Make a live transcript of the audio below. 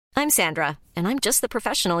I'm Sandra, and I'm just the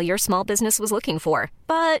professional your small business was looking for.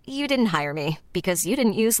 But you didn't hire me because you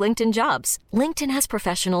didn't use LinkedIn Jobs. LinkedIn has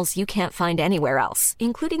professionals you can't find anywhere else,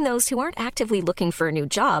 including those who aren't actively looking for a new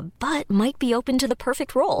job, but might be open to the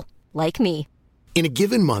perfect role, like me. In a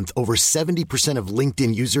given month, over 70% of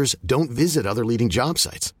LinkedIn users don't visit other leading job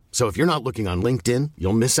sites. So if you're not looking on LinkedIn,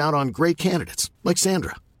 you'll miss out on great candidates like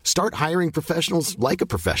Sandra. Start hiring professionals like a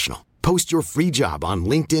professional. Post your free job on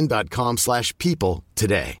linkedin.com/people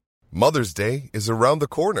today. Mother's Day is around the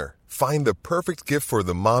corner. Find the perfect gift for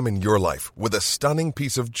the mom in your life with a stunning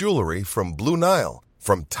piece of jewelry from Blue Nile.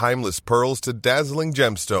 From timeless pearls to dazzling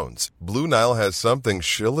gemstones, Blue Nile has something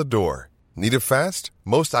she'll adore. Need it fast?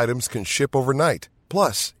 Most items can ship overnight.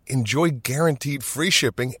 Plus, enjoy guaranteed free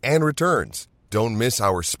shipping and returns. Don't miss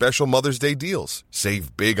our special Mother's Day deals.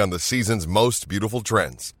 Save big on the season's most beautiful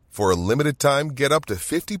trends. For a limited time, get up to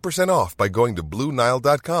 50% off by going to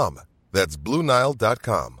BlueNile.com. That's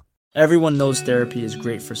BlueNile.com. Everyone knows therapy is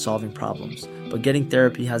great for solving problems, but getting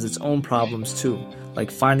therapy has its own problems too, like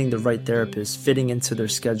finding the right therapist, fitting into their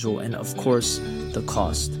schedule, and of course, the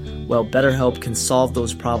cost. Well, BetterHelp can solve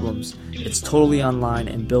those problems. It's totally online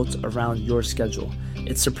and built around your schedule.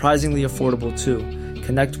 It's surprisingly affordable too.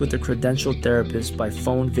 Connect with a credentialed therapist by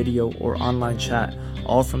phone, video, or online chat,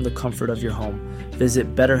 all from the comfort of your home.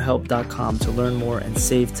 Visit BetterHelp.com to learn more and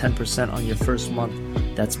save 10% on your first month.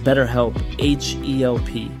 That's BetterHelp,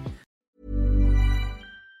 H-E-L-P.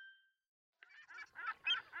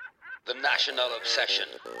 The National Obsession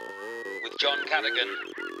with John Cadigan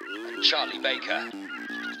and Charlie Baker.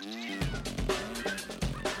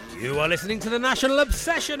 You are listening to the National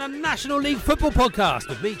Obsession and National League Football Podcast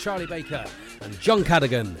with me, Charlie Baker, and John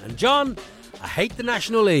Cadigan. And John, I hate the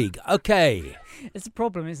National League. Okay. It's a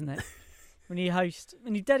problem, isn't it? When you host,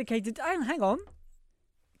 when you've dedicated... Oh, hang on.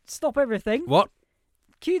 Stop everything. What?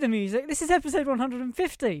 Cue the music. This is episode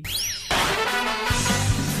 150.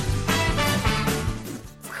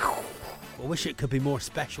 I wish it could be more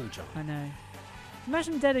special, John. I know.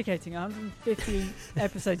 Imagine dedicating 150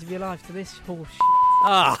 episodes of your life to this horse shit.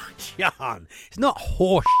 Ah, John. It's not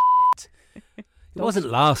horse shit. It wasn't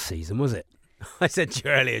last season, was it? I said to you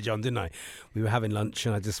earlier, John, didn't I? We were having lunch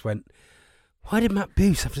and I just went, why did Matt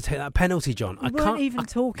Boos have to take that penalty, John? We weren't even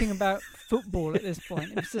talking about football at this point.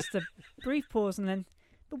 It was just a brief pause and then,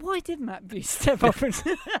 but why did Matt Boos step up and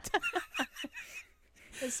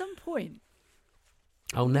at some point?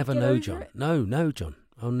 I'll never know, John. No, John.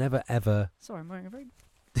 I'll never, ever... Sorry, I'm wearing a very,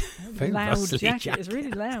 very loud jacket. It's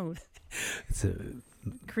really loud. It's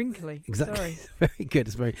crinkly. Exactly. Sorry. Very good.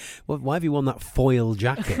 It's very... Well, why have you worn that foil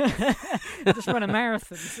jacket? Just run a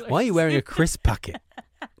marathon. So. Why are you wearing a crisp packet?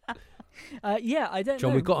 Yeah, I don't know.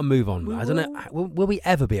 John, we've got to move on. I don't know. Will we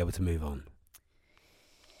ever be able to move on?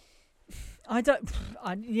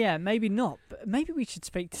 Yeah, maybe not. But maybe we should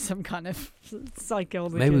speak to some kind of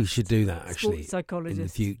psychologist. Maybe we should do that actually psychologist in the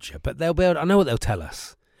future. But they'll be able. I know what they'll tell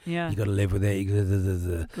us. Yeah, you got to live with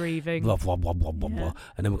it. Grieving. Blah blah blah blah blah blah.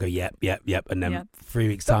 And then we'll go yep, and then 3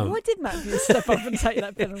 weeks time. But why did Matthew step up and take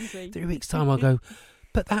that penalty? 3 weeks time, I'll go.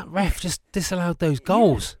 But that ref just disallowed those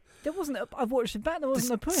goals. Yeah, there wasn't. I've watched it back. There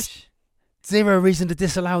wasn't a push. Zero reason to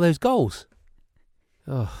disallow those goals.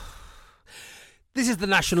 Oh. This is the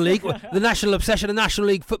National League, the National Obsession and National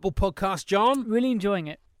League Football Podcast, John. Really enjoying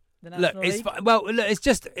it. The National League. It's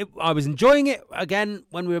just, I was enjoying it again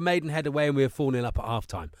when we were Maidenhead away and we were 4-0 up at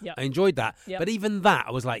half-time. Yep. I enjoyed that. Yep. But even that,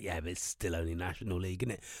 I was like, yeah, but it's still only National League,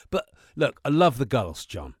 isn't it? But look, I love the girls,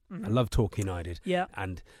 John. Mm-hmm. I love Torquay United. Yeah.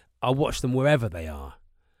 And I'll watch them wherever they are.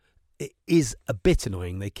 It is a bit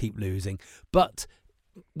annoying they keep losing, but...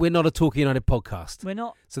 We're not a Torquay United podcast. We're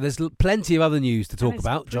not. So there's plenty of other news to talk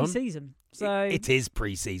about, John. Pre-season. So it is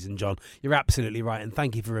pre-season, John. You're absolutely right, and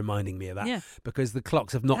thank you for reminding me of that. Yeah. Because the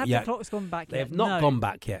clocks have not yet. The clock's gone back yet? They have not gone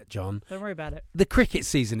back yet, John. Don't worry about it. The cricket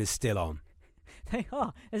season is still on. They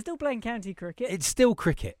are. They're still playing county cricket. It's still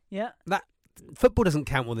cricket. Yeah. That football doesn't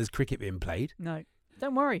count when there's cricket being played. No.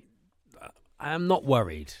 Don't worry. I am not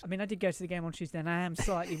worried. I mean, I did go to the game on Tuesday and I am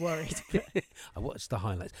slightly worried. I watched the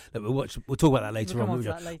highlights. Look, we'll talk about that later on.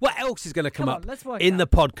 Later. What else is going to come up in the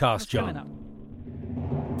podcast, John?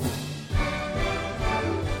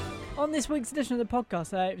 On this week's edition of the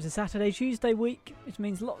podcast, it was a Saturday-Tuesday week, which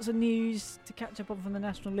means lots of news to catch up on from the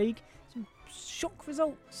National League. Some shock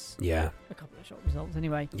results. Yeah. A couple of shock results,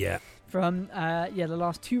 anyway. Yeah. From the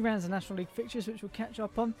last 2 rounds of National League fixtures, which we'll catch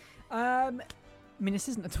up on. I mean, this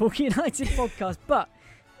isn't a Torquay United podcast, but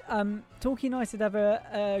Torquay United have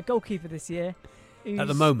a goalkeeper this year. At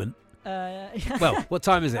the moment? Well, what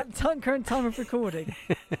time is it? At the current time of recording.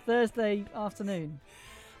 Thursday afternoon.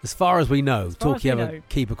 As far as we know, As far as Torquay we have a know,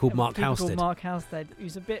 keeper called Mark Keeper called Halstead. Mark Halstead,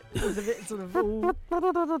 who's a bit sort of. Ooh.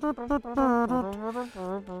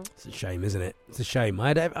 It's a shame, isn't it? It's a shame. I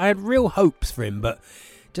had real hopes for him, but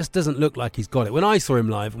just doesn't look like he's got it. When I saw him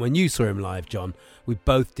live, and when you saw him live, John, we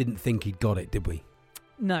both didn't think he'd got it, did we?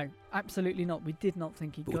 No, absolutely not. We did not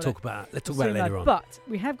think he'd But got let's talk about it Soon later on. But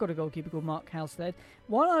we have got a goalkeeper called Mark Halstead.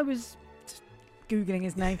 While I was just Googling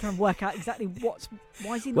his name, trying to work out exactly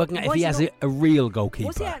why is he not... Working out if why he is has a real goalkeeper.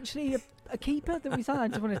 Was he actually a keeper that we signed? I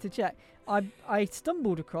just wanted to check. I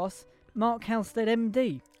stumbled across Mark Halstead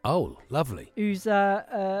MD, Oh, lovely. who's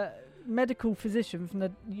a medical physician from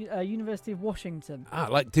the University of Washington. Ah,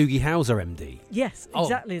 like Doogie Howser, MD. Yes,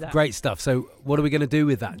 exactly that. Great stuff. So what are we going to do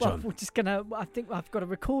with that, Well, John? we're just going to... I think I've got a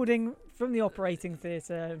recording from the operating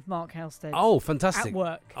theatre of Mark Halstead. Oh, fantastic. At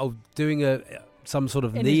work. Oh, doing some sort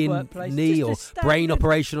of In knee his workplace. or Just a brain standard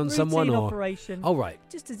operation on someone, routine or operation. oh, right.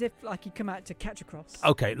 Just as if like he'd come out to catch a cross.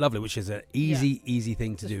 Okay, lovely. Which is an easy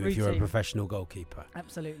thing to Just do if you're a routine. professional goalkeeper.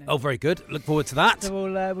 Absolutely. Oh, very good. Look forward to that. So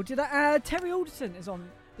we'll do that. Terry Alderton is on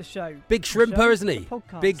the show. Big The shrimper, show, isn't he? the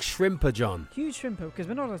podcast. Big shrimper, John. Huge shrimper, because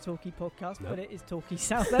we're not a Torquay podcast, No. but it is Torquay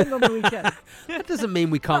Southend on the weekend. That doesn't mean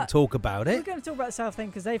we can't But talk about We're it. going to talk about Southend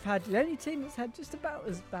because they've had the only team that's had just about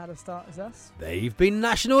as bad a start as us. They've been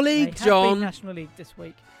National League, They have John. been National League this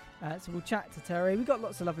week. So we'll chat to Terry. We've got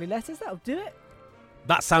lots of lovely letters. That'll do it.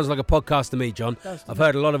 That sounds like a podcast to me, John. Does to I've me.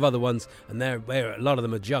 heard a lot of other ones, and a lot of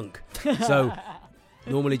them are junk. So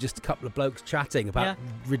normally just a couple of blokes chatting about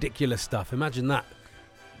ridiculous stuff. Imagine that.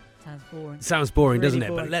 Sounds boring. Sounds boring, Really doesn't it?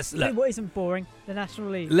 boring. But let's Tell you look. what isn't boring? The National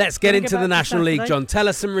League. Let's get Shall we into back the to National League, Saturday? John. Tell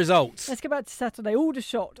us some results. Let's go back to Saturday.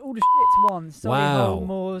 Aldershot 1, Wow. Solihull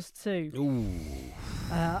Moors 2. Ooh.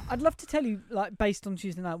 I'd love to tell you, like, based on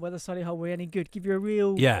Tuesday night, whether Solihull were any good. Give you a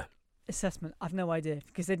real Yeah. assessment. I've no idea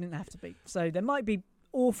because they didn't have to be. So they might be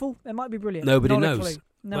awful. They might be brilliant. Nobody Not a knows. clue.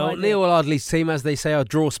 No Well, idea. Neil Ardley's team, as they say, are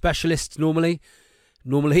draw specialists normally.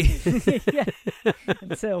 yeah.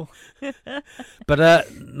 Until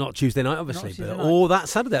But not Tuesday night, obviously. Not Tuesday But night. that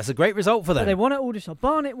Saturday. That's a great result for But them. they won at Aldershot.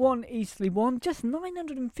 Barnet 1, Eastleigh 1. Just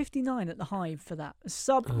 959 at the Hive for that.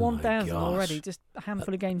 Sub Oh my 1,000 gosh. already. Just a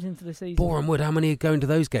handful of games into the season. Boreham Wood, how many are going to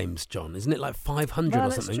those games, John? Isn't it like 500 Well, or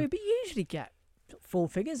that's something? true. But you usually get 4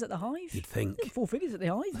 figures at the Hive. You'd think. Yeah, 4 figures at the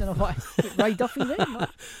Hive. Don't know why. Ray Duffy there. Not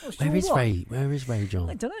sure Where is what. Ray? Where is Ray, I John?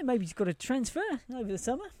 don't know. Maybe he's got a transfer over the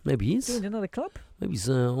summer. Maybe he is. Doing another club. Maybe he's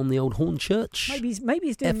on the old Hornchurch. Maybe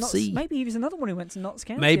he's doing FC. Maybe he was another one who went to Notts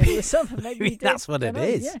County Maybe. over the summer. Maybe he did. That's what it Don't know.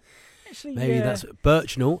 is. Yeah. Actually, Maybe that's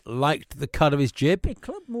Birchnell liked the cut of his jib. big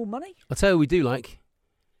club, more money. I'll tell you what we do like.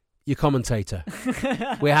 Your commentator.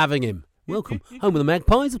 We're having him. Welcome. Home of the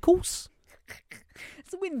Magpies, of course.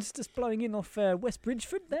 The wind's just blowing in off West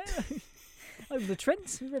Bridgeford there, over the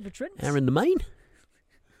Trent, River Trent. Aaron the Main.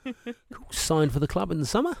 Cool. Signed for the club in the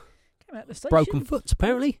summer. Came out the station. Broken foot,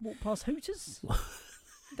 apparently. Walked past Hooters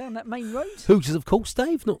down that main road. Hooters, of course,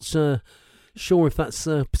 Dave. Not sure if that's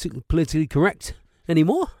particularly politically correct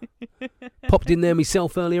anymore. Popped in there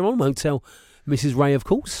myself earlier on. Won't tell Mrs. Ray, of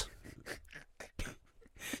course.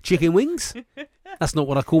 Chicken wings. That's not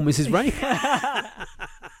what I call Mrs. Ray.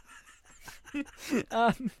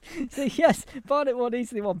 So yes, Barnet 1,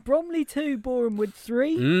 Eastleigh 1, Bromley 2, Boreham Wood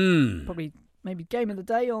 3. Probably maybe game of the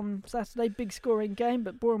day on Saturday, big scoring game,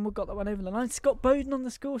 but Boreham Wood got that one over the line. Scott Bowden on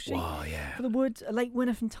the score sheet Wow, yeah. for the Wood, a late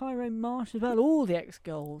winner from Tyrone Marsh as well. All the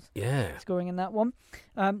ex-goals Yeah. scoring in that one.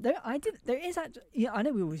 There is actually. Yeah, I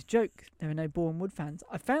know we always joke there are no Boreham Wood fans.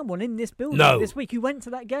 I found one in this building No. this week who went to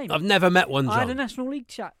that game. I've never met one, I had a John. National League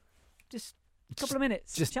chat, just a couple of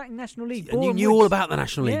minutes, just- chatting National League. And you Boreham knew Wood. all about the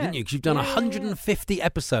National League, Yeah. didn't you? Because you've done Yeah, yeah, yeah. 150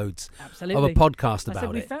 episodes Absolutely. of a podcast I said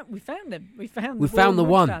about we it. found him. We We found found the Boreham Wood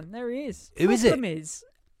one. fan. There he is. Who is it? Problem is,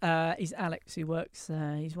 he's Alex, who works.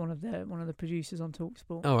 He's one of the producers on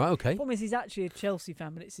Talksport. All right, okay. Problem is, he's actually a Chelsea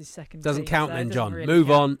fan, but it's his second. Doesn't team, count so it then, doesn't John. really Move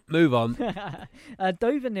count. on.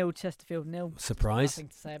 Dover 0, Chesterfield 0. Surprise. Nothing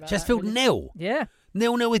to say about Chesterfield that, really. 0. Yeah.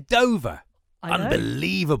 0-0 with Dover. I know.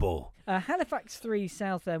 Unbelievable. Halifax 3,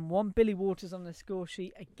 Southend 1. Billy Waters on the score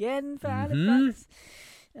sheet again for Mhm. Halifax.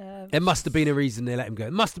 There must have been a reason they let him go.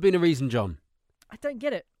 It must have been a reason, John. I don't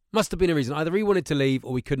get it. Must have been a reason. Either he wanted to leave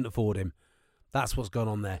or we couldn't afford him. That's what's gone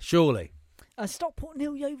on there, surely. Stockport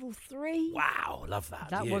 0, Yeovil 3. Wow, love that.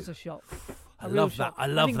 That You. was a shock. I A real love that. shock. I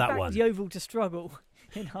love Having that backed one. Yeovil to struggle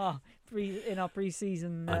in our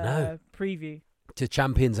pre-season I know. preview. To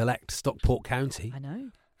champions elect Stockport County. I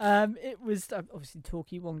know. It was obviously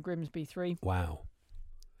Torquay 1, Grimsby 3. Wow.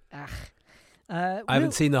 I I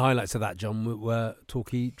haven't seen the highlights of that, John. Were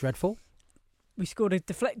Torquay dreadful? We scored a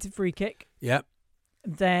deflected free kick. Yep.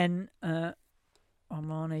 Then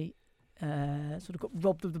Armani sort of got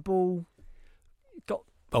robbed of the ball. Got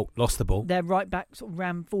Oh, lost the ball. Their right back sort of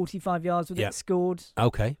ran 45 yards with it, scored.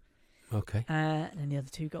 Okay. And then the other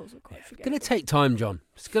 2 goals were quite forgettable. It's going to take time, John.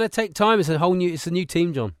 It's going to take time. It's a new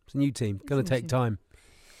team, John. It's a new team. It's going to take time.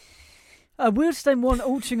 Wealdstone 1,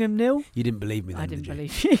 Altrincham 0. You didn't believe me then, I didn't did you?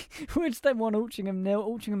 believe you. Wealdstone 1, Altrincham 0.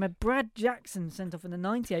 Altrincham had Brad Jackson sent off in the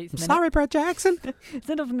 98th minute. Sorry, Brad Jackson.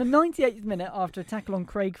 Sent off in the 98th minute after a tackle on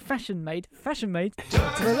Craig Fashion Made to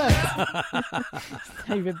the left.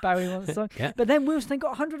 David Bowie once song. Yeah. But then Wealdstone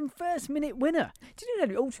got a 101st minute winner. Did you know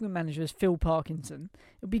the Altrincham manager is Phil Parkinson?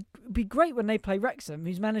 It'd be great when they play Wrexham,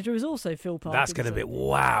 whose manager is also Phil Parkinson. That's going to be,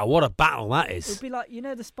 wow, what a battle that is. It'd be like,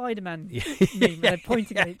 the Spider-Man meme where they're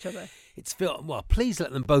pointing at each other. It's Phil. Well, please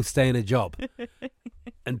let them both stay in a job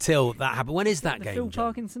until that happens. When is that the game? Phil John?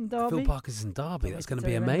 Parkinson derby. Phil Parkinson derby. That's going to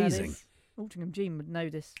be amazing. Altrincham Jean would know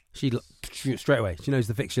this. She straight away. She knows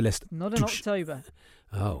the fixture list. Not in October.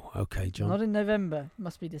 Oh, okay, John. Not in November.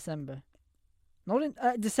 Must be December. Not in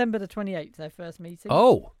December the 28th. Their first meeting.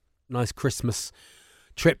 Oh, nice Christmas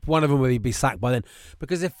trip. One of them will be sacked by then,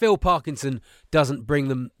 because if Phil Parkinson doesn't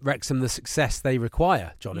bring Wrexham the success they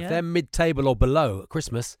require, John, if they're mid-table or below at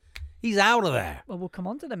Christmas, he's out of there. Well, we'll come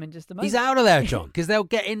on to them in just a moment. He's out of there, John, because they'll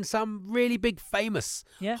get in some really big famous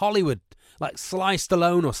Hollywood, like Sly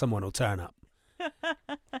Stallone or someone will turn up.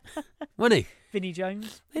 Won't he? Vinnie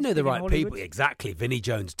Jones. They know the right people. Exactly. Vinnie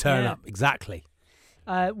Jones, turn up. Exactly.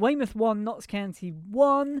 Weymouth 1, Notts County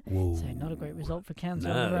 1. Whoa. So not a great result for County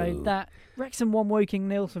on the road. That Wrexham 1, Woking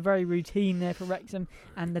 0, so very routine there for Wrexham.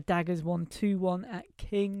 And the Daggers won 2-1 at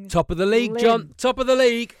Kings. Top of the league, John. Top of the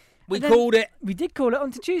league. We called it. We did call it.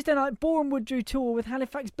 On to Tuesday night, Boreham Wood drew 2 with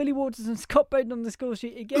Halifax. Billy Waters and Scott Bowden on the score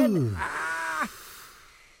sheet again.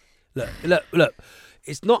 Look.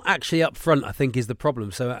 It's not actually up front, I think, is the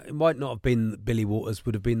problem. So it might not have been that Billy Waters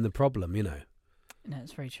would have been the problem, No,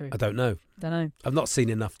 it's very true. I don't know. Don't know. I've not seen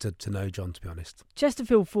enough to know, John, to be honest.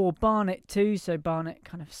 Chesterfield 4, Barnet 2, so Barnet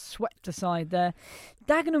kind of swept aside there.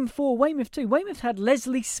 Dagenham 4, Weymouth 2. Weymouth had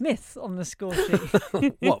Leslie Smith on the score sheet.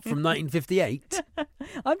 What, from 1958?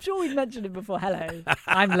 I'm sure we've mentioned him before. Hello,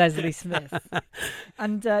 I'm Leslie Smith.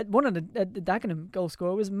 And one of the Dagenham goal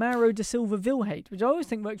scorer was Mauro da Silva Vilhate, which I always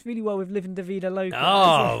think works really well with Living Davida Loca.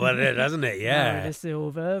 Oh, well, doesn't it? Yeah. Mauro da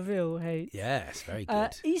Silva Vilhate. Yes, very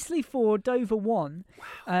good. Eastleigh 4, Dover 1.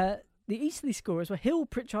 Wow. The Eastleigh scorers were Hill,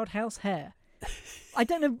 Pritchard, House, Hare. I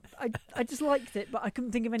don't know. I just liked it, but I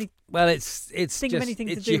couldn't think of any. Well, it's think of anything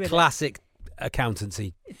to do your with classic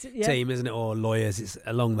accountancy team, isn't it, or lawyers? It's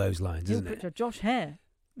along those lines, Hill, isn't Pritchard, it? Josh Hare,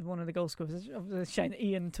 one of the goal scorers. It was a shame that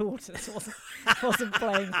Ian Tortoise wasn't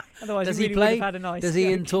playing. Otherwise, Does he he really play? would have had a nice. Does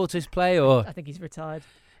Ian Tortoise play, or I think he's retired.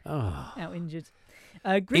 Oh, Out injured.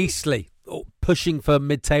 Eastleigh pushing for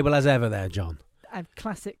mid-table as ever. There, John. A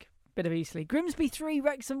classic bit of Eastleigh. Grimsby 3,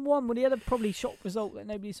 Wrexham 1. Well, the other probably shock result that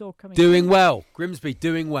nobody saw coming. Doing well. Grimsby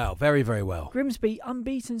doing well. Very, very well. Grimsby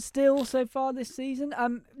unbeaten still so far this season.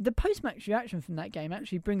 The post-match reaction from that game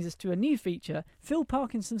actually brings us to a new feature, Phil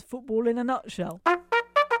Parkinson's Football in a Nutshell.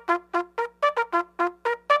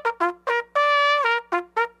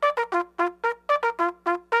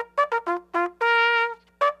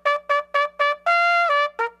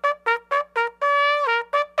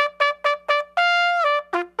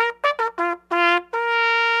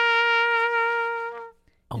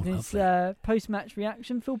 Post-match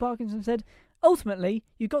reaction, Phil Parkinson said, ultimately,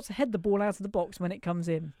 you've got to head the ball out of the box when it comes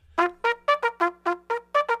in.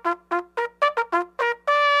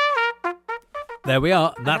 There we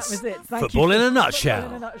are. That was it. Football in a nutshell.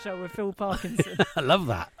 Football in a nutshell with Phil Parkinson. I love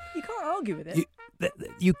that. You can't argue with it.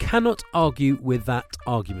 You cannot argue with that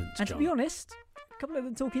argument, And John. to be honest, a couple of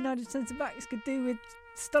the Torquay United centre-backs could do with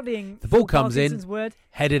studying the ball Phil comes Parkinson's in, word.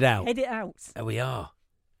 head it out. Head it out. There we are.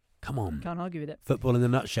 Come on. Can't argue with it. Football in a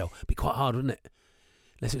nutshell. Be quite hard, wouldn't it?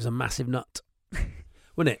 Unless it was a massive nut.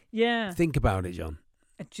 Wouldn't it? Yeah. Think about it, John.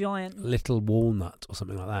 A giant little walnut or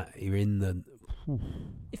something like that. You're in the...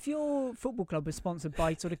 If your football club was sponsored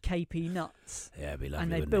by sort of KP Nuts, yeah, it'd be lovely,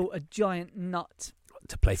 and they built a giant nut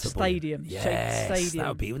to play football stadium, yes, shaped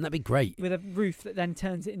stadium, wouldn't that be great? With a roof that then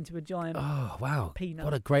turns it into a giant peanut.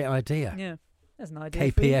 What a great idea. Yeah, that's an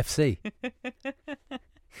idea. KPFC.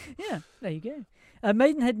 Yeah, there you go.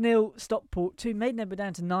 Maidenhead 0, Stockport 2. Maidenhead were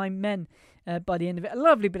down to 9 men by the end of it. A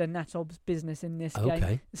lovely bit of Natob's business in this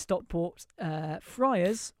game. Stockport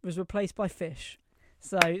Friars was replaced by Fish.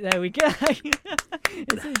 So there we go.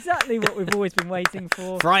 It's exactly what we've always been waiting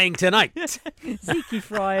for. Frying tonight. Zeke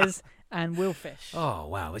Friars and Will Fish. Oh,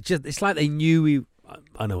 wow. It's like they knew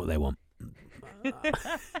I know what they want.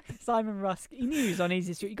 Simon Rusk. He knew he was on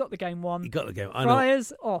easy street. He got the game won. He got the game.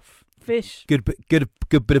 Friars off. Fish. Good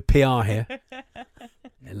bit of PR here.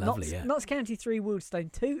 Lovely, Notts County 3,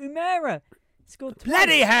 Wealdstone 2. Umera Scored twice.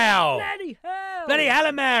 Bloody hell! Bloody hell! Bloody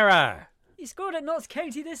Hallamara! You scored at Notts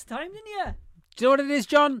County this time, didn't you? Do you know what it is,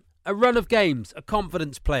 John? A run of games, a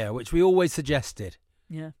confidence player, which we always suggested.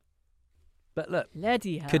 Yeah. But look,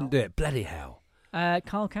 Bloody hell. couldn't do it. Bloody hell.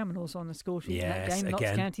 Carl Cameron also on the score sheet in that game.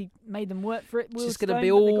 Notts County made them work for it. It's just going to be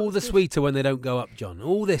all the sweeter when they don't go up, John.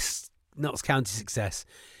 All this Notts County success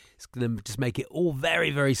is going to just make it all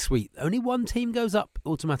very, very sweet. Only one team goes up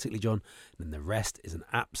automatically, John, and then the rest is an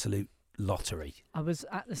absolute lottery. I was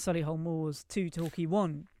at the Solihull Moors 2 Torquay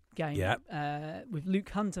 1 game with Luke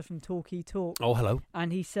Hunter from Torquay Talk. Oh, hello.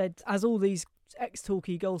 And he said, as all these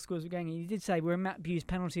ex-Torquay goal scorers were going, he did say we're a Matt Buse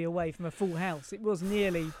penalty away from a full house. It was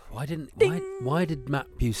nearly... Why did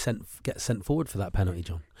Matt Buse get sent forward for that penalty,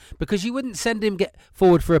 John? Because you wouldn't send him get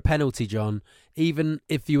forward for a penalty, John, even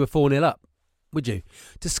if you were 4-0 up, would you?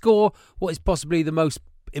 To score what is possibly the most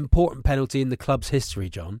important penalty in the club's history,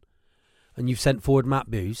 John, and you've sent forward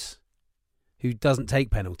Matt Buse, who doesn't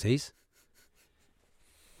take penalties,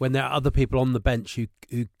 when there are other people on the bench who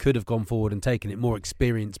could have gone forward and taken it, more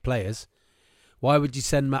experienced players. Why would you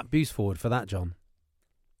send Matt Buse forward for that, John?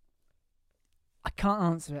 I can't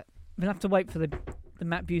answer it. We'll have to wait for the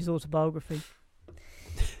Matt Buse autobiography.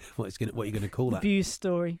 What are you going to call that? Buse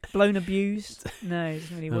story. Blown abused? No, it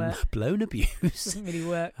doesn't really work. Blown abused? Doesn't really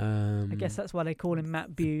work. I guess that's why they call him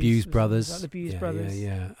Matt Buse. Buse brothers. Like the Buse brothers.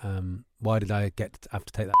 Yeah. Why did I have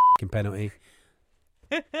to take that f***ing penalty?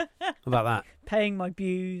 What about that? Paying my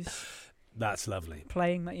Buse. That's lovely.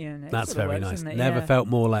 Playing my... That's very nice. It? Never felt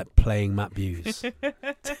more like playing Matt Buse.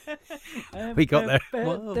 We got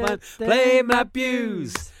there. Playing Matt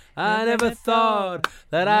Buse. I never thought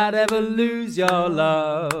that I'd ever lose your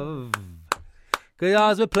love.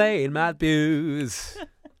 'Cause we're playing Matt Buse.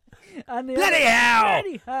 Bloody hell!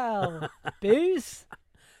 Bloody hell! Buse.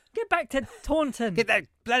 Get back to Taunton. Get that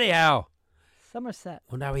bloody hell. Somerset.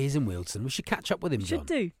 Well, now he is in Wealdstone. We should catch up with him, John. Should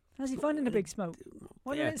do. How's he finding the big smoke?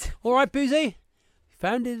 All right, Boozy.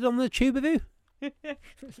 Found it on the tube of you?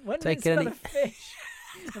 When did it smell of fish?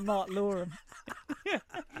 And Mark Loram.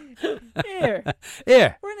 Here.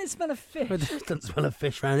 When did it smell of fish? Well, it doesn't smell of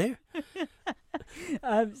fish around here.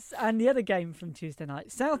 And the other game from Tuesday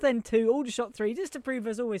night, Southend 2, Aldershot 3, just to prove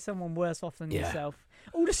there's always someone worse off than yourself.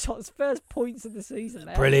 Aldershot's first points of the season.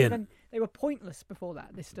 Brilliant. They were pointless before that.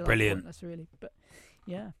 They're still pointless, really. But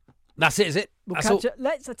yeah. That's it, is it? We'll catch up.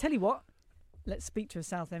 I tell you what. Let's speak to a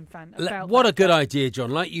Southend fan about what a good idea,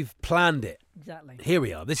 John. Like you've planned it. Exactly. Here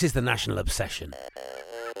we are. This is the National Obsession.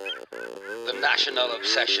 The National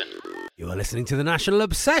Obsession. You are listening to the National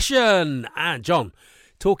Obsession. And John,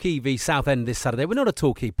 Torquay v Southend this Saturday. We're not a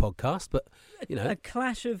Torquay podcast, but you know, a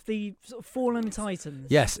clash of the sort of fallen titans.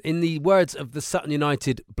 Yes, in the words of the Sutton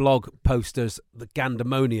United blog posters, the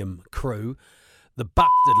Gandemonium crew, the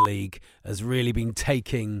Bastard League has really been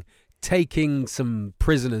taking some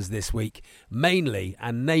prisoners this week, mainly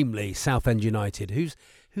and namely Southend United, who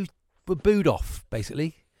were booed off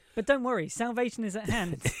basically. But don't worry, salvation is at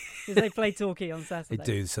hand because they play Torquay on Saturday. They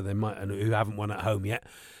do, so they might, and who haven't won at home yet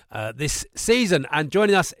this season. And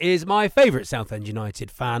joining us is my favourite Southend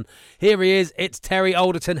United fan. Here he is. It's Terry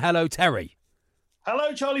Alderton. Hello, Terry.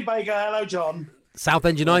 Hello, Charlie Baker. Hello, John.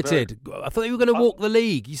 Southend United. I thought you were going to walk the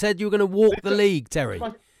league. You said you were going to walk the league, Terry.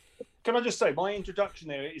 Can I just say, my introduction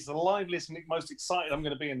there is the liveliest and most excited I'm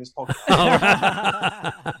going to be in this podcast.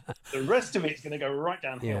 The rest of it's going to go right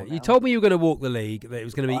downhill. Yeah, you told me you were going to walk the league, that it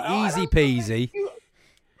was going to be easy peasy.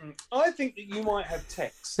 I think that you might have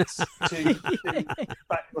texts to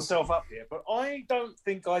back yourself up here, but I don't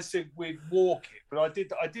think I said we'd walk it. But I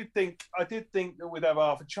did think that we'd have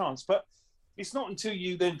half a chance. But it's not until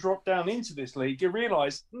you then drop down into this league you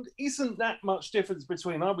realise isn't that much difference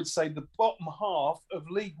between, I would say, the bottom half of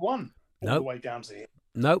League One all the way down to here.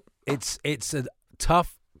 Nope. It's a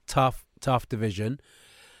tough division,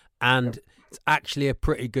 and it's actually a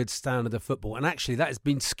pretty good standard of football. And actually, that has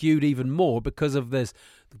been skewed even more because of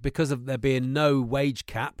there being no wage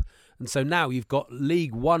cap, and so now you've got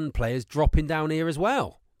League One players dropping down here as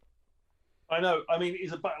well. I know. I mean,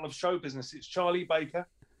 it's a battle of show business. It's Charlie Baker.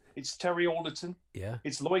 It's Terry Alderton. Yeah.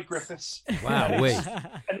 It's Lloyd Griffiths. Wow,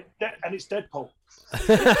 and it's Deadpool.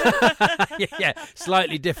 yeah,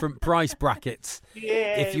 slightly different price brackets.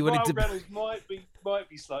 Yeah, if you wanted to, Reynolds might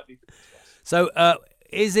be slightly. So,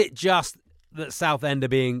 is it just that Southend are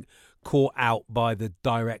being caught out by the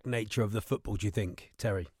direct nature of the football? Do you think,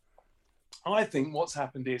 Terry? I think what's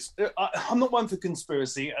happened is I'm not one for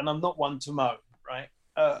conspiracy, and I'm not one to moan, right,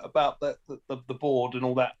 about the board and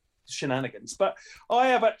all that shenanigans, but I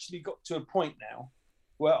have actually got to a point now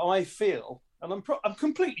where I feel, and I'm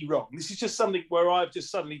completely wrong, this is just something where I've just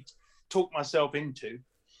suddenly talked myself into,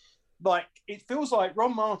 like it feels like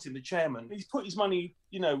Ron Martin, the chairman, he's put his money,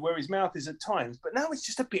 where his mouth is at times, but now it's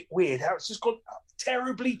just a bit weird how it's just gone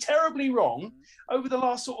terribly, terribly wrong over the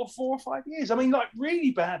last sort of 4 or 5 years. I mean, like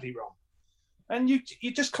really badly wrong, and you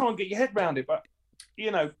just can't get your head around it. But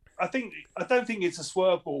I don't think it's a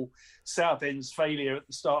swerve ball Southend's failure at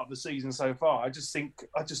the start of the season so far. I just think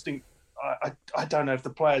I don't know if the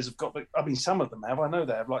players have got I mean, some of them have. I know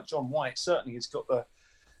they have. Like John White certainly has got the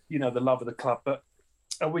love of the club, but.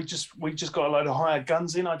 We just got a load of hired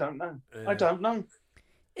guns in. I don't know. Yeah. I don't know.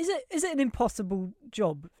 Is it an impossible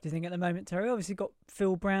job, do you think, at the moment, Terry? Obviously got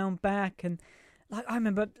Phil Brown back, and like I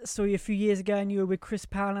remember I saw you a few years ago and you were with Chris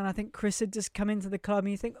Powell, and I think Chris had just come into the club,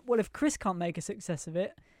 and you think, well, if Chris can't make a success of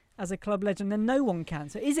it as a club legend, then no one can.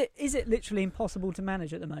 So is it literally impossible to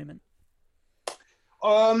manage at the moment?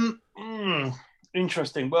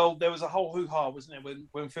 Interesting. Well, there was a whole hoo-ha, wasn't it,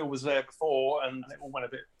 when Phil was there before, and it all went a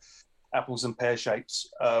bit apples and pear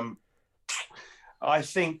shapes. I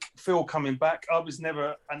think Phil coming back, I was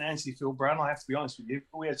never an anti-Phil Brown, I have to be honest with you.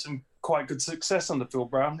 We had some quite good success under Phil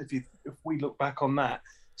Brown, if we look back on that.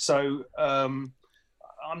 So I'm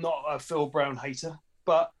not a Phil Brown hater,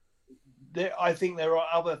 but I think there are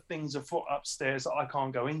other things afoot upstairs that I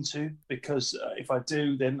can't go into, because if I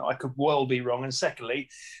do, then I could well be wrong. And secondly,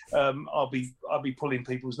 I'll be pulling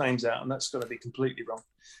people's names out, and that's going to be completely wrong.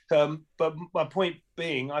 But my point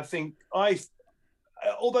being, I think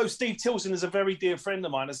although Steve Tilson is a very dear friend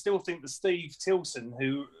of mine, I still think that Steve Tilson,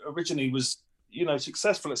 who originally was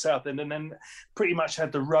successful at Southend and then pretty much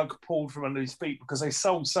had the rug pulled from under his feet because they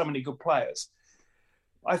sold so many good players,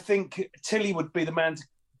 I think Tilly would be the man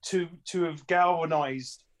to have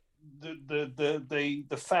galvanised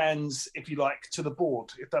the fans, if you like, to the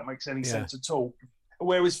board, if that makes any sense at all.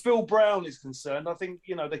 Whereas Phil Brown is concerned, I think,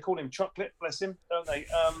 they call him Chocolate, bless him, don't they?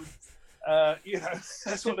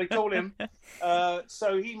 That's what they call him.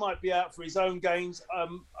 So he might be out for his own games.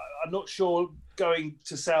 I'm not sure going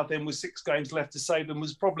to Southend with 6 games left to save them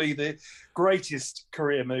was probably the greatest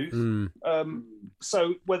career move.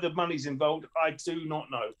 So whether money's involved, I do not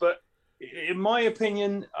know. But in my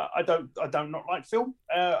opinion, I don't not like Phil,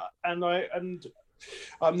 and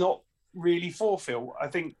I'm not really for Phil. I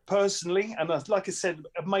think personally, and like I said,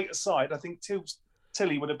 a mate aside, I think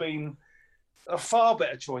Tilly would have been a far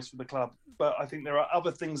better choice for the club. But I think there are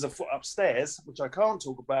other things afoot upstairs, which I can't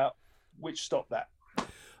talk about, which stop that.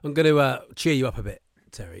 I'm going to cheer you up a bit,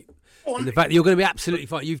 Terry. And the fact that you're going to be absolutely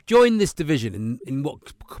fine. You've joined this division in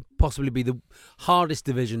what could possibly be the hardest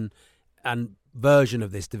division and version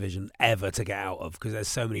of this division ever to get out of, because there's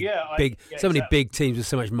so many big teams with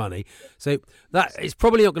so much money. So that it's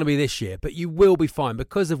probably not going to be this year, but you will be fine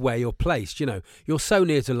because of where you're placed. You're so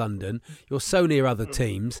near to London, you're so near other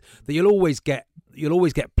teams that you'll always get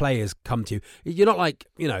players come to you. You're not like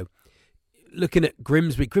looking at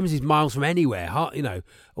Grimsby. Grimsby's miles from anywhere.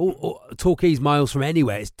 Or Torquay's miles from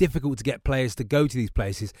anywhere. It's difficult to get players to go to these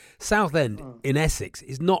places. Southend in Essex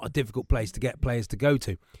is not a difficult place to get players to go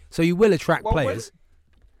to. So you will attract players.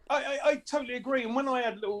 I totally agree. And when I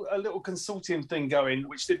had a little consortium thing going,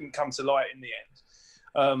 which didn't come to light in the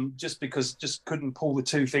end, just couldn't pull the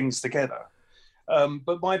two things together.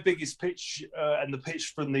 But my biggest pitch and the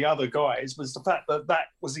pitch from the other guys was the fact that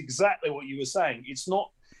was exactly what you were saying. It's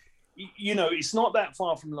not that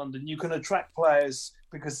far from London. You can attract players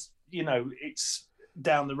because, it's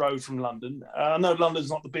down the road from London. I know London's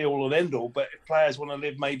not the be-all and end-all, but if players want to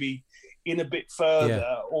live maybe in a bit further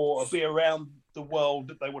or be around the world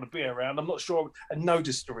that they want to be around, I'm not sure, and no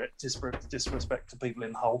disrespect to people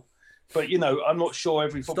in Hull, but, I'm not sure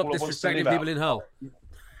every footballer wants to live people in Hull.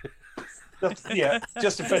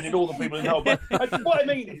 Just offended all the people in Hull. But what I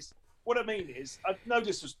mean is, no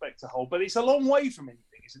disrespect to Hull, but it's a long way from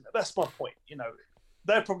anything, isn't it? That's my point.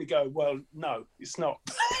 They'll probably go, well, no, it's not.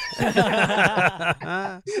 It's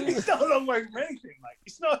not a long way from anything, mate.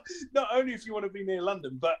 It's not only if you want to be near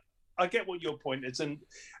London, but I get what your point is, and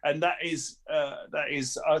that is,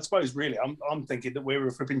 I suppose, really, I'm thinking that we're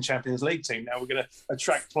a flipping Champions League team now. We're going to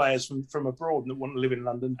attract players from abroad that want to live in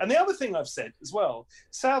London. And the other thing I've said as well,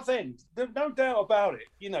 Southend, no doubt about it.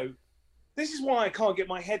 This is why I can't get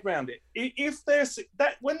my head around it. If there's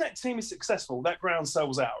when that team is successful, that ground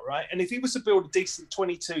sells out, right? And if he was to build a decent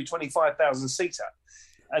 25,000 seater,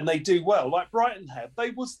 and they do well, like Brighton have,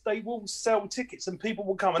 they will sell tickets and people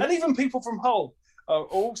will come, and even people from Hull are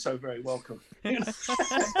also very welcome.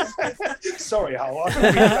 Sorry, Hull.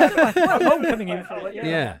 Hull coming in for it.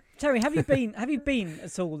 Yeah. Terry, have you been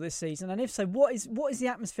at all this season? And if so, what is the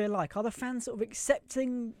atmosphere like? Are the fans sort of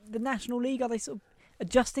accepting the National League? Are they sort of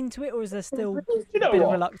adjusting to it, or is there still a bit of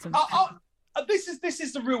reluctance? This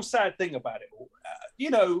is the real sad thing about it all.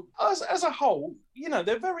 as a whole,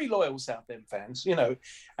 they're very loyal Southend fans,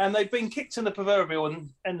 and they've been kicked in the proverbial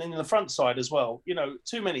and in the front side as well,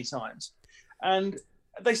 too many times. And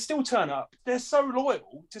they still turn up. They're so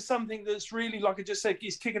loyal to something that's really, like I just said,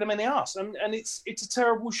 is kicking them in the arse. And it's a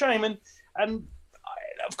terrible shame. And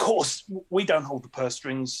of course, we don't hold the purse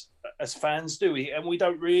strings as fans, do we? And we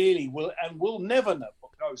don't really, we'll never know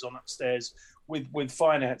what goes on upstairs with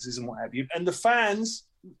finances and what have you. And the fans,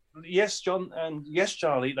 yes, John, and yes,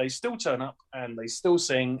 Charlie, they still turn up and they still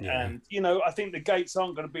sing. Yeah. And, I think the gates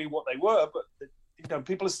aren't going to be what they were, but,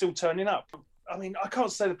 people are still turning up. I mean, I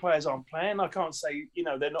can't say the players aren't playing. I can't say,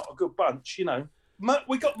 they're not a good bunch,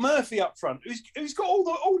 We got Murphy up front, who's got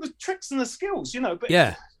all the tricks and the skills, but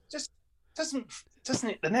just doesn't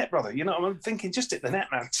hit the net, brother. I'm thinking, just hit the net,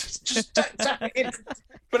 man. Just tap it in.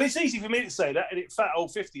 But it's easy for me to say that, and it fat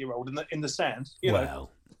old 50-year-old in the stand. Well,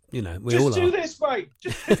 we just all do are. This, mate.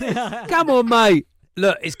 Just do this. Come on, mate.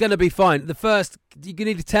 Look, it's going to be fine. You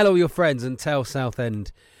need to tell all your friends and tell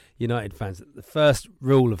Southend United fans that the first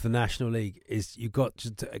rule of the National League is you've got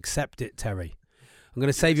to accept it, Terry. I'm going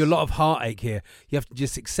to save you a lot of heartache here. You have to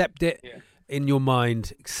just accept it in your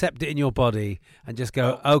mind, accept it in your body, and just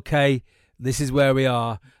go, okay, this is where we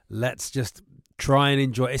are. Let's just try and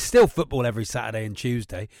enjoy it. It's still football every Saturday and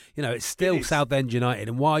Tuesday. It's still Southend United.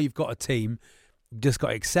 And while you've got a team, you've just got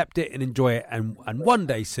to accept it and enjoy it. And one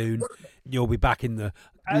day soon, you'll be back in the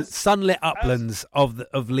sunlit uplands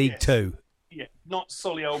of League Two. Yeah, not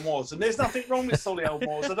Solihull Moors. And there's nothing wrong with Solihull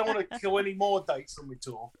Moors. I don't want to kill any more dates on my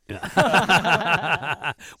tour.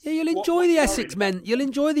 You'll enjoy the Essex men. You'll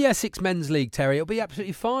enjoy the Essex Men's League, Terry. It'll be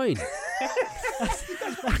absolutely fine.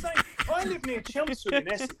 I live near Chelmsford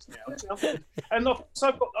in Essex now, and so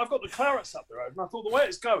I've got the Clarets up the road, and I thought the way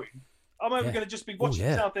it's going, I'm only going to just be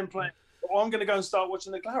watching Southend playing, or I'm going to go and start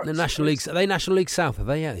watching the Clarets. The National League, are they National League South? Are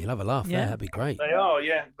they? Yeah, you'll have a laugh there. That'd be great. They are,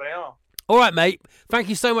 they are. All right, mate. Thank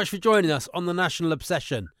you so much for joining us on the National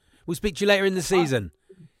Obsession. We'll speak to you later in the season.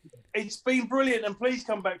 It's been brilliant, and please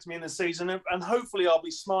come back to me in the season, and hopefully I'll be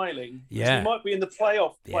smiling. Yeah. We might be in the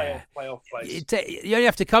playoff place. You only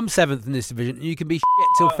have to come 7th in this division, and you can be shit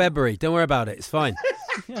till February. Don't worry about it. It's fine.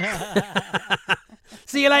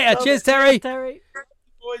 See you later. Cheers, Terry. Terry.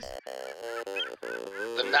 Boys.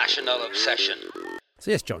 The National Obsession. So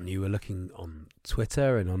yes, John, you were looking on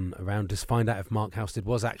Twitter and around to find out if Mark Halstead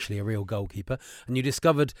was actually a real goalkeeper, and you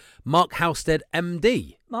discovered Mark Halstead,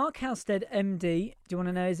 MD. Mark Halstead, MD. Do you want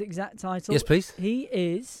to know his exact title? Yes, please. He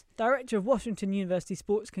is Director of Washington University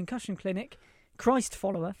Sports Concussion Clinic, Christ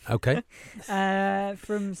follower. Okay.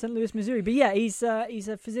 From St. Louis, Missouri. But yeah, he's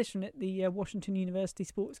a physician at the Washington University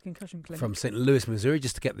Sports Concussion Clinic. From St. Louis, Missouri,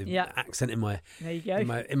 just to get the accent in my there you go.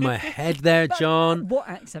 in my head there, John. What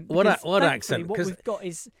accent? What accent? What we've got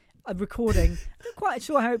is a recording. I'm not quite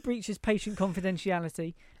sure how it breaches patient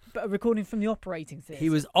confidentiality, but a recording from the operating theatre. He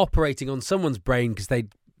was operating on someone's brain because they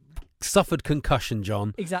suffered concussion,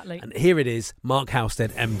 John. Exactly. And here it is, Mark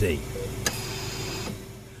Halstead, MD.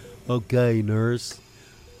 Okay, nurse,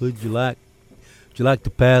 would you like to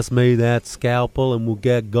pass me that scalpel and we'll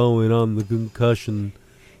get going on the concussion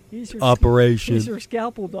operation? Here's your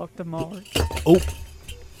scalpel, Dr. Mark. Oh,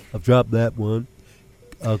 I've dropped that one.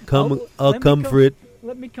 I'll come for it.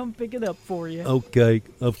 Let me come pick it up for you. Okay,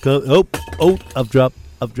 I've come. I've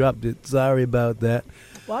dropped it. Sorry about that.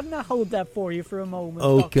 Why didn't I hold that for you for a moment?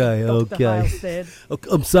 Okay. Halstead?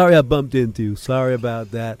 I'm sorry I bumped into you. Sorry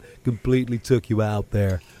about that. Completely took you out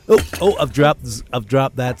there. I've dropped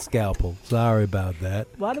that scalpel. Sorry about that.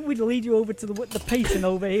 Why don't we lead you over to the patient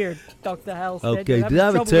over here, Dr. Halstead? Okay, did I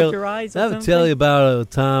ever tell you about a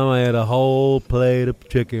time I had a whole plate of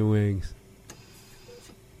chicken wings?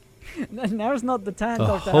 Now's not the time, a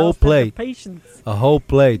Dr. whole Halstead. Plate. The patients. A whole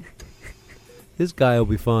plate. This guy will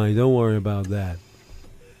be fine. Don't worry about that.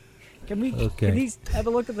 Can he have a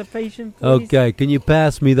look at the patient, please? Okay, can you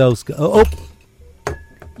pass me those?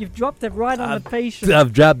 You've dropped it right on the patient.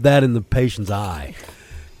 I've dropped that in the patient's eye.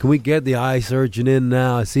 Can we get the eye surgeon in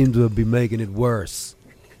now? I seem to be making it worse.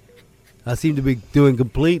 I seem to be doing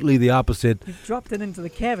completely the opposite. You've dropped it into the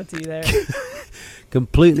cavity there.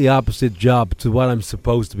 Completely opposite job to what I'm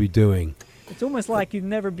supposed to be doing. It's almost like you've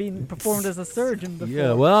never been performed as a surgeon before.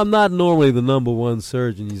 Yeah, well, I'm not normally the number one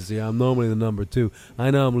surgeon, you see. I'm normally the number two.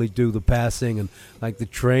 I normally do the passing and, like, the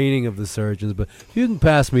training of the surgeons. But if you can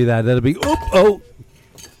pass me that, that'll be... Oh,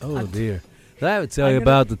 dear. Did I ever tell you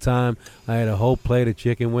about the time I had a whole plate of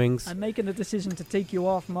chicken wings? I'm making a decision to take you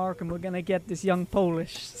off, Mark, and we're going to get this young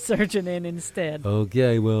Polish surgeon in instead.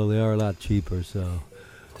 Okay, well, they are a lot cheaper, so...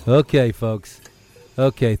 Okay, folks.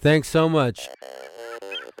 Okay, thanks so much.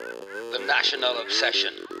 The National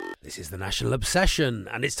Obsession. This is the National Obsession,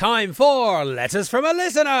 and it's time for Letters from a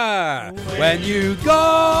Listener. When you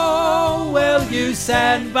go, will you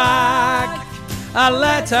send back a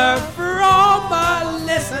letter from a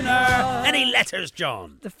listener? Any letters,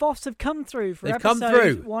 John? The FOFs have come through for They've episode come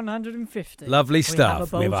through. 150. Lovely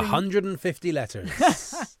stuff. We have bulging- 150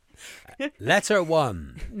 letters. Letter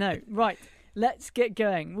 1. No, right. Let's get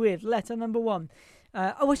going with letter number 1.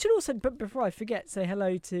 I should also, but before I forget, say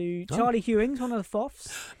hello to Charlie Hewings, one of the FOFs.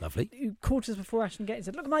 Lovely. Who caught us before Ashton Gate and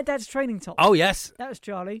said, "Look at my dad's training top." Oh, yes. That was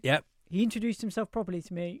Charlie. Yep. He introduced himself properly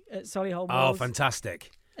to me at Solihull Oh, Mills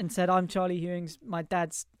fantastic. and said, "I'm Charlie Hewings. My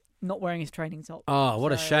dad's not wearing his training top." Oh,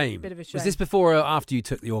 what a So, shame. bit of a shame. Was this before or after you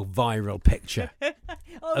took your viral picture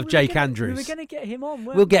of Jake Andrews? We were going to get him on,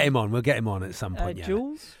 weren't We'll we? get him on. We'll get him on at some point. Yeah.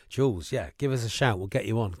 Jules? Jules, yeah. Give us a shout. We'll get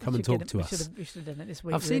you on. Come and talk to us. We should have done it this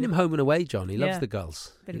week. I've seen him home and away, John. He loves Yeah. the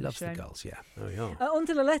girls. Bit He of a loves the shame. girls, yeah. There we are. On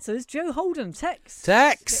to the letters. Joe Holden, Tex.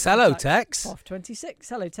 Tex. Get Hello, in touch. Tex. Off 26.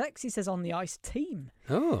 Hello, Tex. He says on the ice team.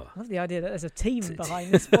 Oh. I love the idea that there's a team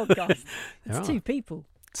behind this podcast. There It's are. 2 people.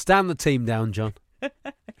 Stand the team down, John.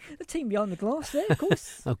 The team behind the glass there, of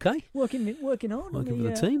course. Okay. working hard. Working on for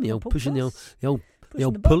the team. The old podcast. pushing the old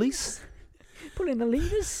Pushing the pulleys. buttons, pulling the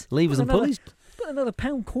levers. Levers Put and another- pulleys. Put another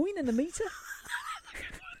 £1 coin in the meter.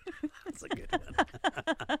 That's a good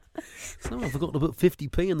one. So I forgot to put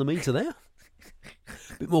 50p in the meter there.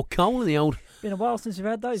 Bit more coal in the old... Been a while since we've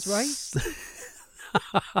had those, Ray.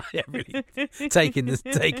 Yeah, really. Taking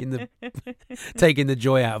the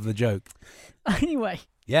joy out of the joke. Anyway,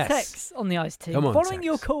 Yes. Tex on the ice team. Come on, Following Tex.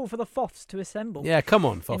 your call for the FOFs to assemble. Yeah, come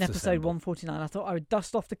on, Foster. In episode 149, I thought I would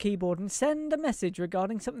dust off the keyboard and send a message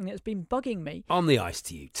regarding something that's been bugging me On the ice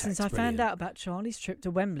to you, Tex. since I Brilliant. found out about Charlie's trip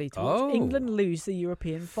to Wembley to watch Oh. England lose the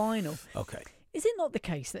European final. Okay. Is it not the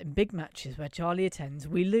case that in big matches where Charlie attends,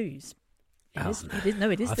 we lose? It Oh, is. no. It is. No,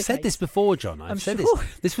 it is I've the said case. this before, John. I've I'm said sure.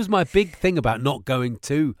 this. This was my big thing about not going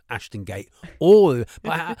to Ashton Gate.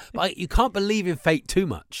 But you can't believe in fate too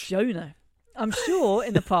much. Jonah. I'm sure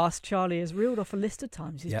in the past Charlie has reeled off a list of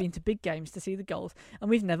times he's Yep. been to big games to see the goals, and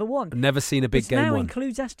we've never won. I've never seen a big Which game now won.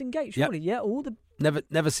 includes Ashton Gate, Yep. surely. Yeah, all the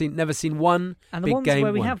Never seen one and the big ones game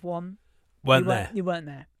where we won. have won. Weren't you there. You weren't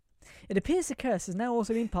there. It appears the curse has now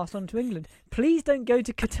also been passed on to England. Please don't go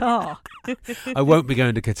to Qatar. I won't be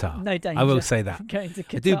going to Qatar. No danger. I will say that. Going to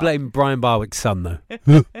Qatar. I do blame Brian Barwick's son,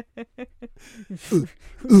 though.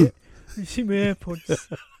 See my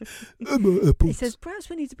AirPods. He says perhaps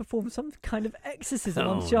we need to perform some kind of exorcism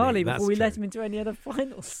Oh, on Charlie Nick, that's before we let true. him into any other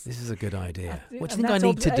finals. This is a good idea. What do And you think I that's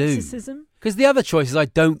need to do? Exorcism? Because the other choice is I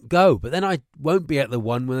don't go, but then I won't be at the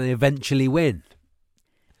one when they eventually win.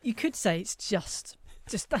 You could say it's just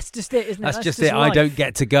that's just it, isn't it? That's just it. I life. don't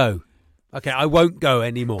get to go. Okay, I won't go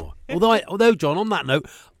anymore. Although, John, on that note,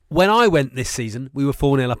 when I went this season, we were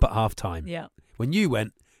 4-0 up at half time. Yeah. When you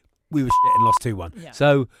went, we were shit and lost 2-1. Yeah.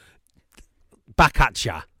 So, back at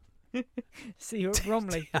ya. See you at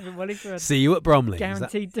Bromley. You're ready for a See you at Bromley. Is that-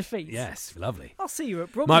 guaranteed defeat. Yes, lovely. I'll see you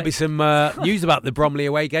at Bromley. Might be some news about the Bromley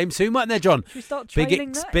away game soon, mightn't there, John? Should we start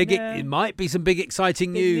trailing that? It might be some big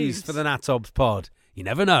exciting big news news. for the Natobs pod. You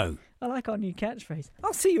never know. I like our new catchphrase.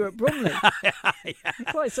 I'll see you at Bromley.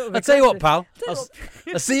 Quite sort of I'll tell you what, aggressive. pal.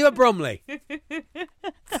 I'll see you at Bromley.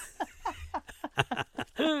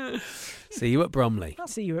 See you at Bromley. I'll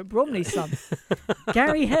see you at Bromley, son.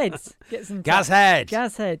 Gary Head gets in touch. Gazhead.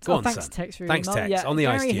 Gazhead. Go on, thanks, son. Tex. For your Thanks, email. Tex. Yeah, On the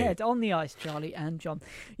ice Gary to you. Head, on the ice, Charlie and John.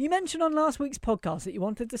 You mentioned on last week's podcast that you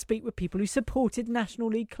wanted to speak with people who supported National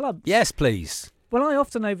League clubs. Yes, please. Well, I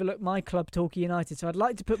often overlook my club, Torquay United, so I'd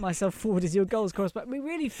like to put myself forward as your goals correspondent. We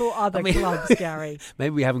really thought other clubs, Gary. Maybe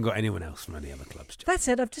we haven't got anyone else from any other clubs, John. That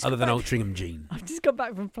said, I've just Other got than back- Altrincham Jean. I've just got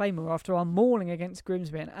back from Playmore after our mauling against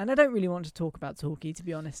Grimsby, and I don't really want to talk about Torquay, to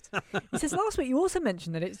be honest. He says last week you also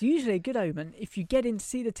mentioned that it's usually a good omen if you get in to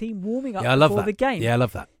see the team warming up Yeah, I love before that. the game. Yeah, I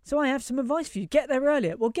love that. So I have some advice for you. Get there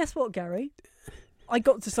earlier. Well, guess what, Gary? I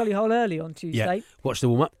got to Solihull early on Tuesday. Yeah. Watch the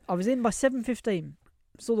warm-up. I was in by 7:15.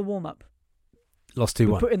 Saw the warm-up. Lost We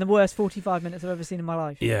 2-1. put in the worst 45 minutes I've ever seen in my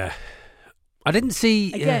life. Yeah. I didn't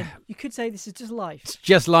see... Again, yeah. you could say this is just life. It's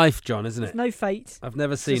just life, John, isn't There's it? no fate. I've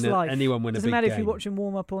never It's just seen life. anyone win a Doesn't big matter game. if you're watching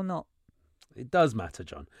warm-up or not. It does matter,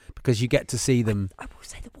 John, because you get to see them... I will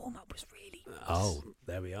say the warm-up was really nice. Oh,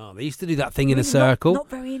 there we are. They used to do that thing in a Really circle. Not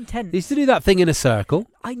very intense. They used to do that thing in a circle.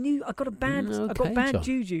 I knew I got a bad Okay, John.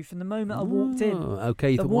 juju from the moment I walked in. Oh,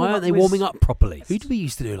 okay, you The thought, why aren't they warm-up was- warming up properly? Who did we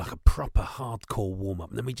used to do like a proper hardcore warm-up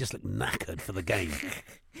and then we just looked knackered for the game?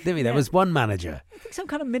 Didn't we? There Yeah. was one manager. I think some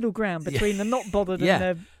kind of middle ground between the not bothered Yeah.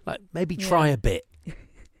 and Like, maybe Yeah. try a bit.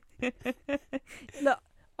 the... Look,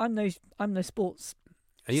 I'm no sports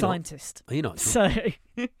Are you scientist. Not? Are you not? So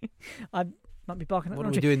I might be barking at What the are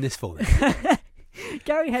wrong we tree. doing this for then?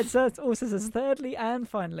 Gary Head also says, thirdly and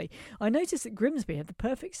finally, I noticed that Grimsby had the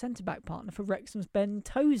perfect centre-back partner for Wrexham's Ben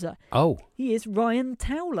Tozer. Oh. He is Ryan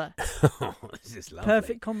Towler. This is lovely.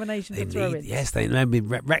 Perfect combination to throw in. Yes, they maybe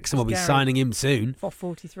Wrexham will be Gary. signing him soon. For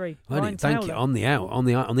 43. Well, Ryan thank Towler. you. On the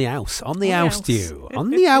house to you. On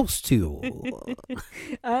the house to you.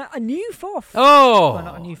 A new FOF. Oh. Well,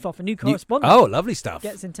 not a new FOF, a new correspondent. Oh, lovely stuff.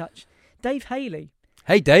 Gets in touch. Dave Haley.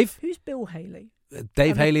 Hey, Dave. Who's Bill Haley?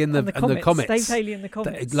 Dave Haley and the Comets. Dave Haley and the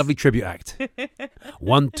Comets. Lovely tribute act.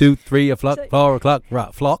 1, 2, 3 o'clock, 4 o'clock,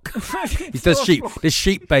 flock. He does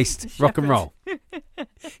sheep-based rock and roll.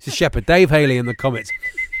 He's a shepherd. Dave Haley and the Comets.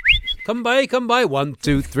 Come by. 1,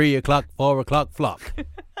 2, 3 o'clock, 4 o'clock, flock.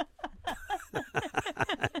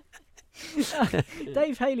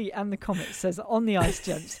 Dave Haley and the Comets says, on the ice,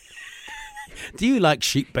 gents. Do you like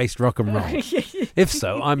sheep-based rock and roll? If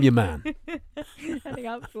so, I'm your man. Handing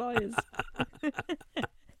out flyers.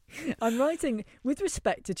 I'm writing with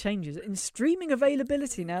respect to changes in streaming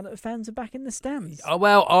availability now that fans are back in the stands. Oh,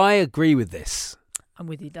 well, I agree with this. I'm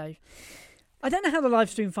with you, Dave. I don't know how the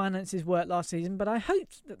live stream finances worked last season, but I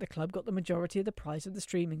hoped that the club got the majority of the price of the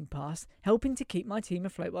streaming pass, helping to keep my team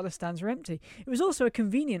afloat while the stands were empty. It was also a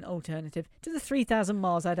convenient alternative to the 3,000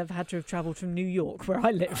 miles I'd have had to have travelled from New York, where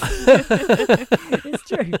I live. It's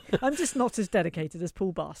true. I'm just not as dedicated as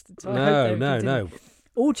Paul Bastard. So No.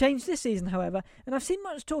 All changed this season, however, and I've seen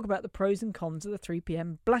much talk about the pros and cons of the 3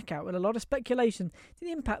 p.m. blackout, with a lot of speculation to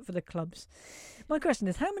the impact for the clubs. My question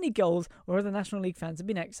is, how many goals or other National League fans have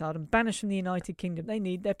been exiled and banished from the United Kingdom? They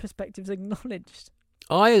need their perspectives acknowledged.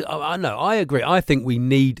 I know. I agree. I think we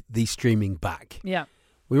need the streaming back. Yeah.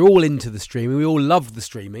 We're all into the streaming. We all love the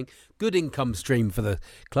streaming. Good income stream for the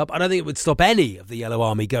club. I don't think it would stop any of the Yellow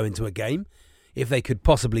Army going to a game if they could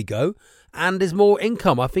possibly go. And there's more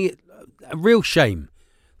income. I think it's a real shame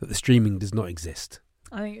that the streaming does not exist.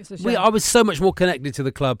 I think it's a shame. I was so much more connected to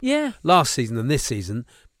the club Yeah. last season than this season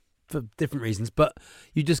for different reasons. But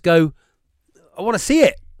you just go, I want to see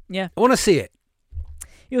it. Yeah. I want to see it.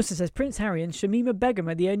 He also says Prince Harry and Shamima Begum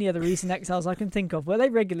are the only other recent exiles I can think of. Were they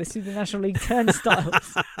regulars through the National League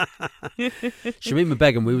turnstiles? Shamima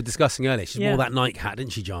Begum, we were discussing earlier. She wore Yeah. that Nike hat,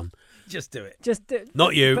 didn't she, John? Just do it. Just do,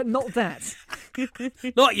 Not you. But not that.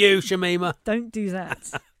 Not you, Shamima. Don't do that.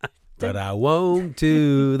 But I won't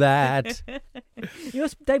do that.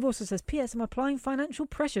 Dave also says, P.S. I'm applying financial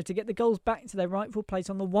pressure to get the goals back to their rightful place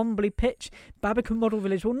on the Wombley pitch. Barbican Model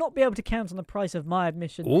Village will not be able to count on the price of my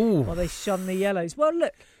admission while they shun the Yellows. Well,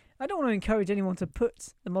 look, I don't want to encourage anyone to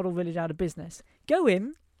put the Model Village out of business. Go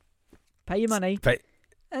in, pay your money,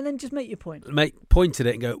 and then just make your point. Point at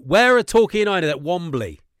it and go, where are Torquay United at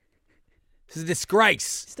Wombley? This is a disgrace.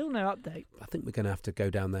 Still no update. I think we're going to have to go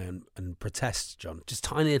down there and protest, John. Just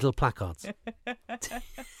tiny little placards.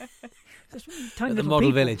 Just tiny At the little Model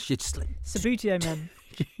people. Village. You just Sabutio men.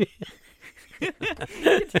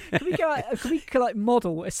 Can we like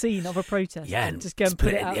model a scene of a protest? Yeah, and just go and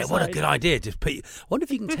put it outside. Yeah, what a good idea. Just put. I wonder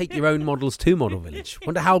if you can take your own models to Model Village.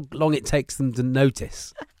 Wonder how long it takes them to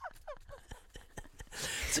notice.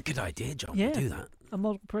 It's a good idea, John. Yeah. We'll do that. A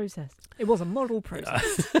model process. It was a model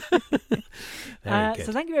process. Very good.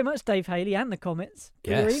 So thank you very much, Dave Haley and the Comments,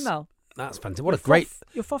 for your email. That's fantastic. What a great...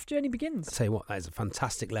 Your FOF journey begins. I'll tell you what, that is a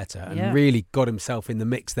fantastic letter and Yeah. really got himself in the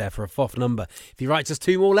mix there for a FOF number. If he writes us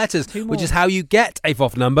 2 more letters, Two which more. is how you get a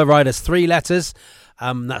FOF number, write us 3 letters.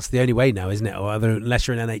 That's the only way now, isn't it? Or unless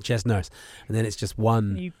you're an NHS nurse. And then it's just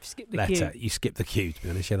one You skip the letter. queue. You skip the queue, to be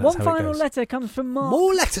honest. Yeah, that's One how it final goes. letter comes from Mark.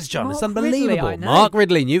 More letters, John. It's Mark unbelievable. Ridley, I know. Mark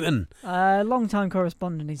Ridley, Newton. Long-time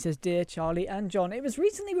correspondent. He says, Dear Charlie and John, it was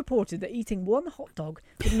recently reported that eating one hot dog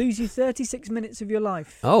would lose you 36 minutes of your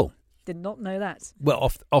life. Oh. Did not know that.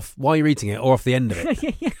 Well, off while you're eating it or off the end of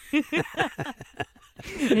it.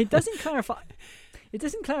 It doesn't clarify. It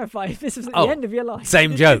doesn't clarify if this was at the end of your life.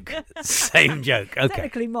 Same joke. Same joke. Okay.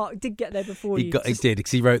 Technically, Mark did get there before He you. did,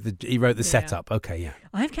 because he wrote the setup. Okay, yeah.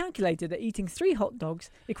 I have calculated that eating 3 hot dogs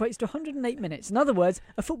equates to 108 minutes. In other words,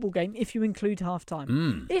 a football game if you include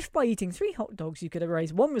half-time. If by eating 3 hot dogs you could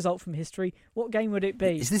erase one result from history, what game would it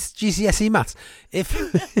be? Is this GCSE maths? If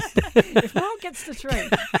Mark gets the train...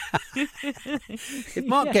 if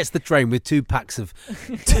Mark gets the train with 2 packs of...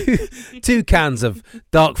 two cans of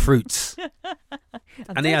dark fruits...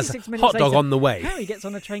 And he has a 36 minutes hot dog later, on the way. Harry gets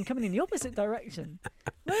on a train coming in the opposite direction.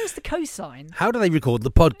 Where's the cosine? How do they record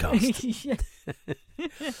the podcast? Yeah.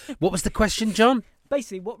 What was the question, John?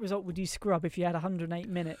 Basically, what result would you scrub if you had 108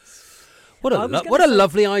 minutes? What I was a gonna say-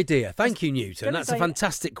 lovely idea. Thank you, Newton. gonna That's a say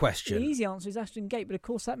fantastic The question. easy answer is Ashton Gate, but of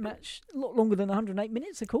course that match a lot longer than 108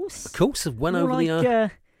 minutes, of course. Of course, it went More over like,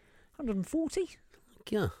 the... 140?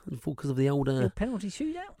 yeah, because of the older... Penalty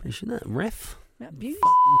shootout? Isn't that ref? Matt Buse.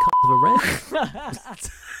 Cut of a red.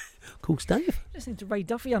 Of course, Dave. Listening to Ray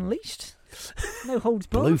Duffy Unleashed. No holds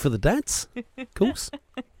barred. Blue for the dads. Of course.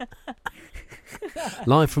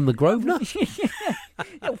 Live from the Grosvenor.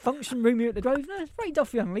 Little function room here at the Grosvenor. Ray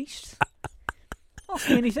Duffy Unleashed. Ask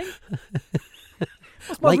me anything.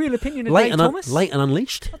 What's my real opinion of Dave Thomas? Late and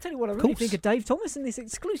Unleashed. I'll tell you what I really think of Dave Thomas in this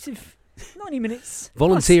exclusive 90 minutes.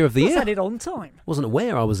 Volunteer of the year. Had it on time. Wasn't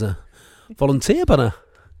aware I was a volunteer, but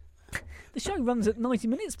the show runs at 90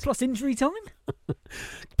 minutes plus injury time.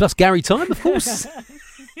 Plus Gary time, of course.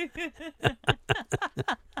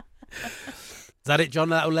 Is that it, John?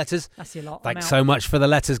 Little letters? That's your lot. Thanks so much for the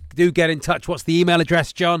letters. Do get in touch. What's the email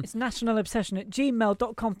address, John? It's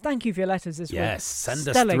nationalobsession@gmail.com. Thank you for your letters as well. Yes, send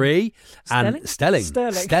us 3. And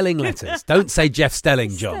Stelling letters. Don't say Jeff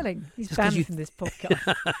Stelling, John. Stelling. He's banned from this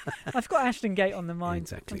podcast. I've got Ashton Gate on the mind.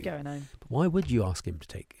 Exactly. I'm going home. But why would you ask him to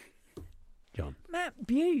take John? Matt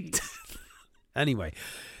Buse. Anyway.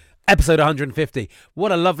 Episode 150.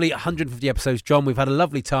 What a lovely 150 episodes, John. We've had a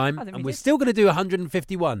lovely time, and we're still going to do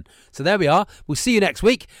 151. So there we are. We'll see you next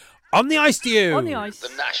week on the ice to you. On the ice.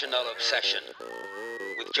 The National Obsession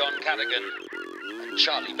with John Cadigan and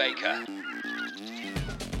Charlie Baker.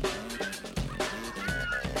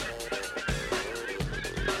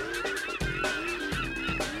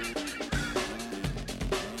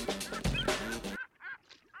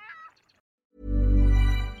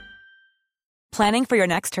 Planning for your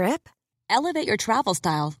next trip? Elevate your travel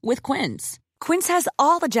style with Quince. Quince has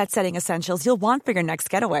all the jet-setting essentials you'll want for your next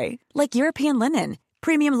getaway, like European linen,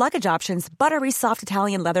 premium luggage options, buttery soft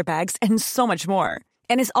Italian leather bags, and so much more.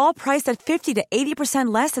 And is all priced at 50 to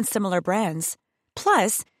 80% less than similar brands.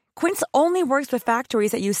 Plus, Quince only works with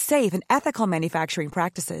factories that use safe and ethical manufacturing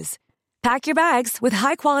practices. Pack your bags with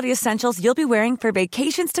high-quality essentials you'll be wearing for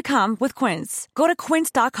vacations to come with Quince. Go to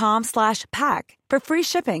quince.com/pack for free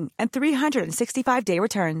shipping and 365-day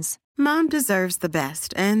returns. Mom deserves the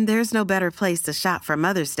best, and there's no better place to shop for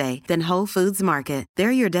Mother's Day than Whole Foods Market.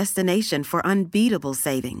 They're your destination for unbeatable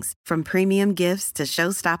savings, from premium gifts to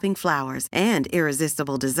show-stopping flowers and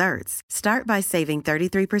irresistible desserts. Start by saving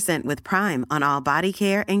 33% with Prime on all body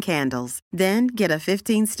care and candles. Then get a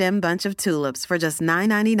 15-stem bunch of tulips for just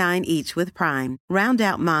 $9.99 each with Prime. Round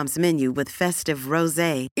out Mom's menu with festive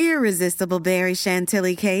rosé, irresistible berry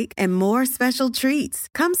chantilly cake, and more special treats.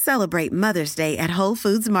 Come celebrate Mother's Day at Whole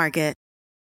Foods Market.